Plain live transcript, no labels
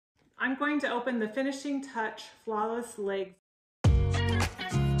I'm going to open the Finishing Touch Flawless Legs.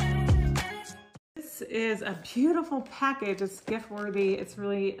 This is a beautiful package. It's gift worthy. It's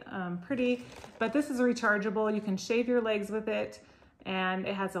really pretty, but this is rechargeable. You can shave your legs with it, and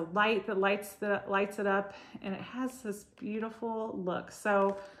it has a light that lights it up, and it has this beautiful look.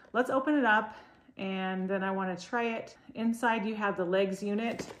 So let's open it up, and then I want to try it. Inside you have the legs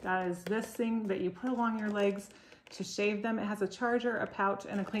unit. That is this thing that you put along your legs to shave them. It has a charger, a pouch,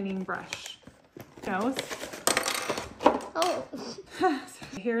 and a cleaning brush. Nose. Oh.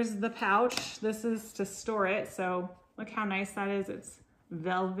 Here's the pouch. This is to store it. So look how nice that is. It's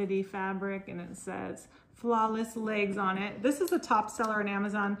velvety fabric, and it says Flawless Legs on it. This is a top seller on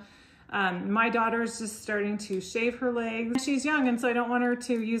Amazon. My daughter's just starting to shave her legs. She's young, and so I don't want her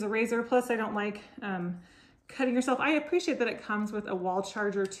to use a razor. Plus, I don't like cutting yourself. I appreciate that it comes with a wall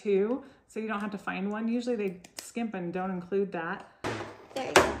charger too, so you don't have to find one. Usually they skimp and don't include that. There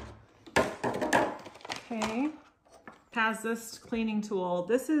you go. Okay. Has this cleaning tool.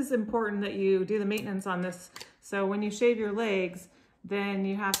 This is important that you do the maintenance on this. So when you shave your legs, then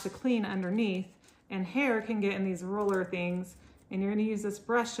you have to clean underneath, and hair can get in these roller things, and you're gonna use this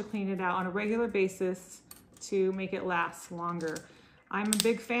brush to clean it out on a regular basis to make it last longer. I'm a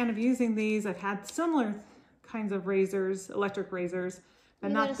big fan of using these. I've had similar kinds of razors, electric razors,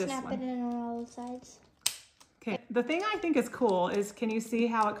 but not this one. You gotta snap it in on all the sides. Okay, the thing I think is cool is, can you see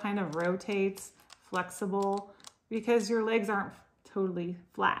how it kind of rotates, flexible? Because your legs aren't totally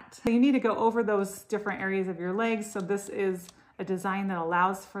flat. So you need to go over those different areas of your legs. So this is a design that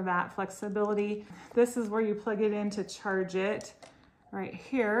allows for that flexibility. This is where you plug it in to charge it right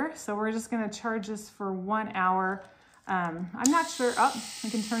here. So we're just gonna charge this for 1 hour. I'm not sure, oh,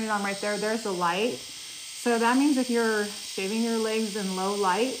 we can turn it on right there. There's the light. So that means if you're shaving your legs in low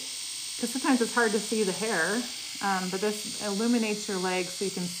light, because sometimes it's hard to see the hair, but this illuminates your legs so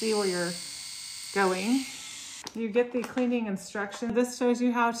you can see where you're going. You get the cleaning instructions. This shows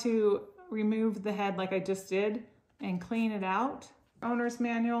you how to remove the head like I just did and clean it out. Owner's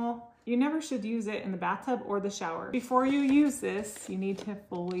manual. You never should use it in the bathtub or the shower. Before you use this, you need to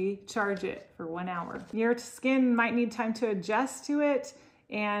fully charge it for 1 hour. Your skin might need time to adjust to it,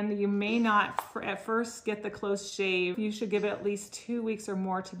 and you may not at first get the close shave. You should give it at least 2 weeks or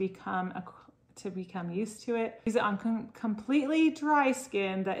more to become used to it. Use it on completely dry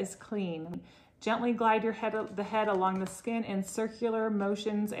skin that is clean. Gently glide the head along the skin in circular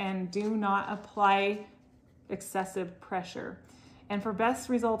motions, and do not apply excessive pressure. And for best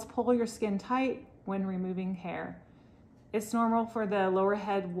results, pull your skin tight when removing hair. It's normal for the lower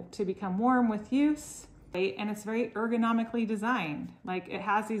head to become warm with use, and it's very ergonomically designed. Like, it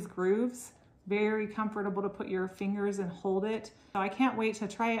has these grooves, very comfortable to put your fingers and hold it. So I can't wait to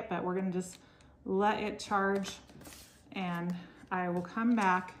try it, but we're gonna just let it charge, and I will come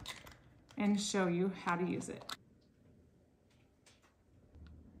back and show you how to use it.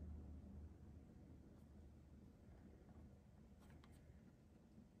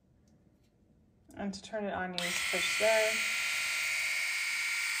 And to turn it on, you just push there.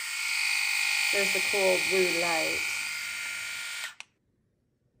 There's the cool blue light.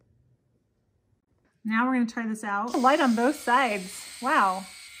 Now we're gonna try this out. Light on both sides. Wow.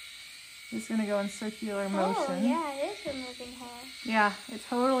 It's gonna go in circular motion. Oh, yeah, it is removing hair. Yeah, it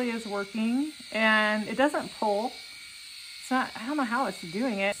totally is working, and it doesn't pull. It's not, I don't know how it's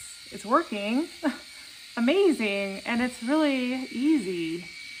doing it. It's working. Amazing, and it's really easy.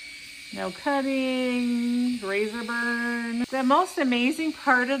 No cutting, razor burn. The most amazing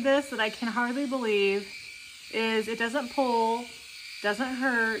part of this that I can hardly believe is it doesn't pull, doesn't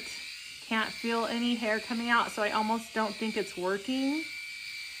hurt, can't feel any hair coming out, so I almost don't think it's working.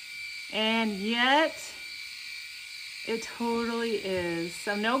 And yet, it totally is.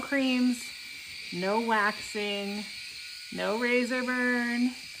 So no creams, no waxing, no razor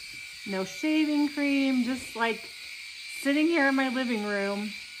burn, no shaving cream, just like sitting here in my living room,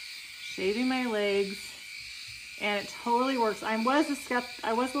 shaving my legs, and it totally works. I was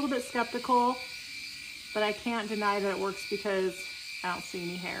a little bit skeptical, but I can't deny that it works because I don't see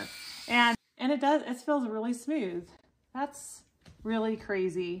any hair. And it feels really smooth. That's really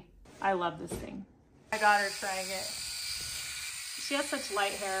crazy. I love this thing. My daughter trying it. She has such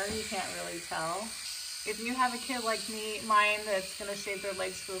light hair, you can't really tell. If you have a kid like mine that's gonna shave their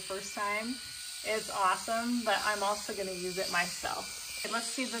legs for the first time, it's awesome, but I'm also gonna use it myself. Okay, let's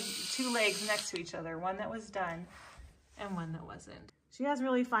see the two legs next to each other, one that was done and one that wasn't. She has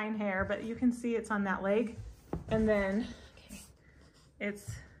really fine hair, but you can see it's on that leg, and then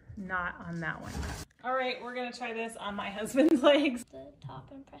it's not on that one. All right, we're gonna try this on my husband's legs. The top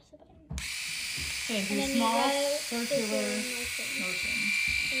and press the button. Okay, do small circular motions.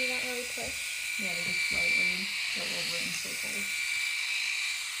 You don't really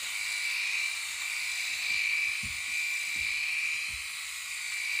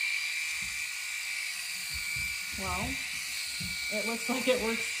Well, it looks like it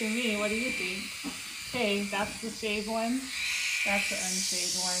works to me. What do you think? Okay, that's the shaved one. That's the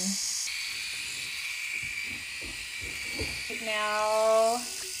unshaved one. Now,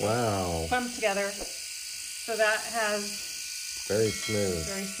 Wow. put them together. So that has Very smooth.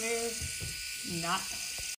 very smooth, not